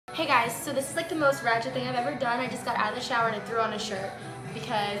Hey guys, so this is like the most ratchet thing I've ever done. I just got out of the shower and I threw on a shirt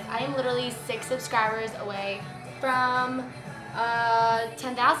because I am literally 6 subscribers away from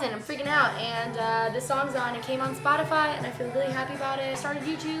 10,000. I'm freaking out, and this song's on. It came on Spotify and I feel really happy about it. I started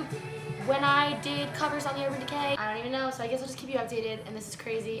YouTube when I did covers on the Urban Decay. I don't even know, so I guess I'll just keep you updated, and this is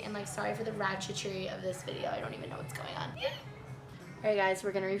crazy, and like sorry for the ratchetry of this video. I don't even know what's going on. Alright guys,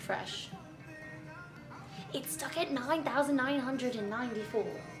 we're gonna refresh. It's stuck at 9,994.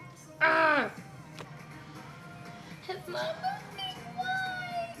 It's not moving.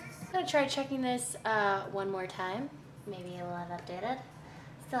 Why? I'm gonna try checking this one more time. Maybe it will have updated.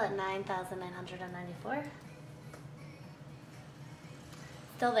 Still at 9,994.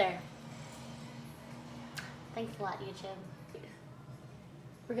 Still there. Thanks a lot, YouTube.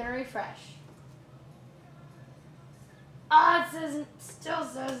 We're gonna refresh. Oh, it still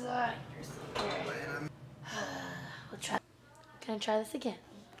says that. You're so weird. We'll try. Gonna try this again.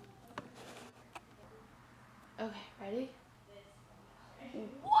 Okay, ready?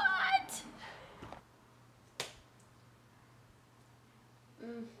 What?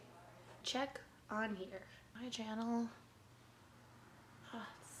 Check on here. My channel. Oh,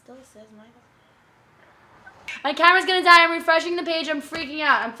 it still says my camera's gonna die. I'm refreshing the page. I'm freaking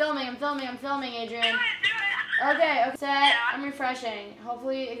out. I'm filming, Adrian. Okay, set. I'm refreshing.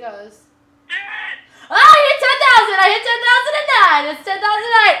 Hopefully it goes. Oh, I hit 10,000! I hit 10,009! It's 10,009! Oh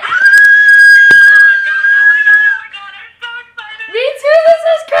my god, I'm so excited! Me too, this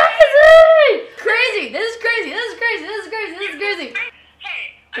is crazy! Crazy! This is crazy! This is crazy! This is crazy! This is crazy!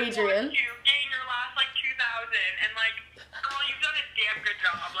 Hey, Adrian. I watched you gain your last like 2,000 and like, girl, you've done a damn good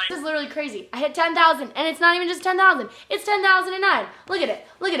job. Like, this is literally crazy. I hit 10,000 and it's not even just 10,000. It's 10,009. Look at it.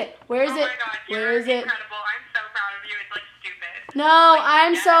 Look at it. Where is it? Oh my god, Where is it? Incredible. I'm so proud of you. It's like stupid. No, like,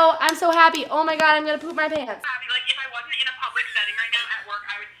 I'm so happy. Oh my god, I'm gonna poop my pants. Happy. Like, if I wasn't in a public setting right now at work,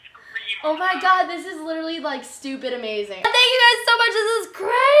 I would scream. Oh my god, this is literally like stupid amazing. And thank you guys so much. This is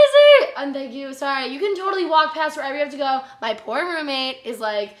crazy. And thank you. Sorry, you can totally walk past wherever you have to go. My poor roommate is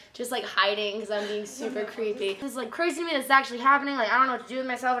like just like hiding because I'm being super creepy. This is like crazy to me. This is actually happening. Like I don't know what to do with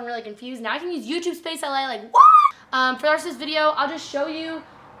myself. I'm really confused. Now I can use YouTube Space LA. Like what? For the rest of this video, I'll just show you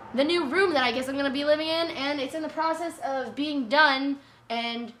the new room that I guess I'm gonna be living in, and it's in the process of being done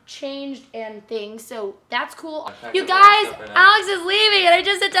and changed and things, so that's cool. You guys, Alex is leaving and I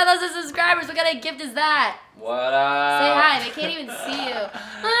just hit 10,000 subscribers. What kind of gift is that? What up? Say hi, they can't even see you.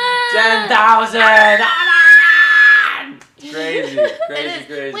 10,000! Oh my god! Crazy.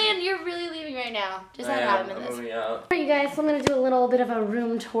 Wait, you're really leaving right now. Just I have am. him in I'm this. moving out. Alright you guys, so I'm going to do a little bit of a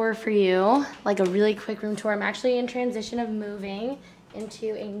room tour for you. Like a really quick room tour. I'm actually in transition of moving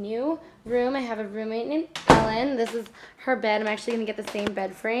into a new room. I have a roommate named Ellen. This is her bed. I'm actually going to get the same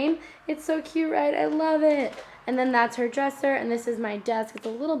bed frame. It's so cute, right? I love it. And then that's her dresser, and this is my desk. It's a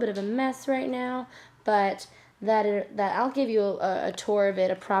little bit of a mess right now, but that I'll give you a tour of it,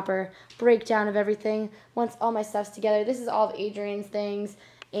 a proper breakdown of everything once all my stuff's together. This is all of Adrian's things,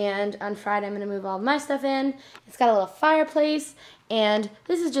 and on Friday I'm going to move all of my stuff in. It's got a little fireplace, and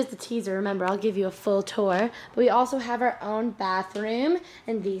this is just a teaser. Remember, I'll give you a full tour. But we also have our own bathroom,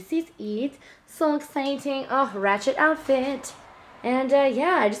 and this is it. So exciting. Oh, ratchet outfit. And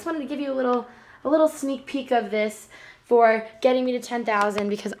yeah, I just wanted to give you a little sneak peek of this for getting me to 10,000,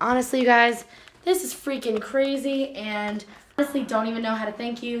 because honestly, you guys, this is freaking crazy, and honestly don't even know how to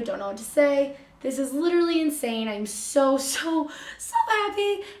thank you, don't know what to say. This is literally insane. I'm so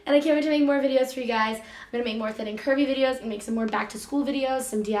happy, and I can't wait to make more videos for you guys. I'm gonna make more thin and curvy videos and make some more back to school videos,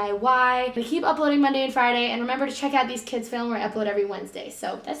 some DIY. I'm gonna keep uploading Monday and Friday, and remember to check out these kids film where I upload every Wednesday.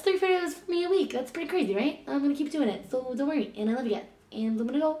 So that's 3 videos for me a week. That's pretty crazy, right? I'm gonna keep doing it, so don't worry, and I love you guys. And I'm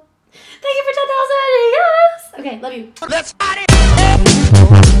gonna go. Thank you for 10,000, yes! Okay, love you. Let's party!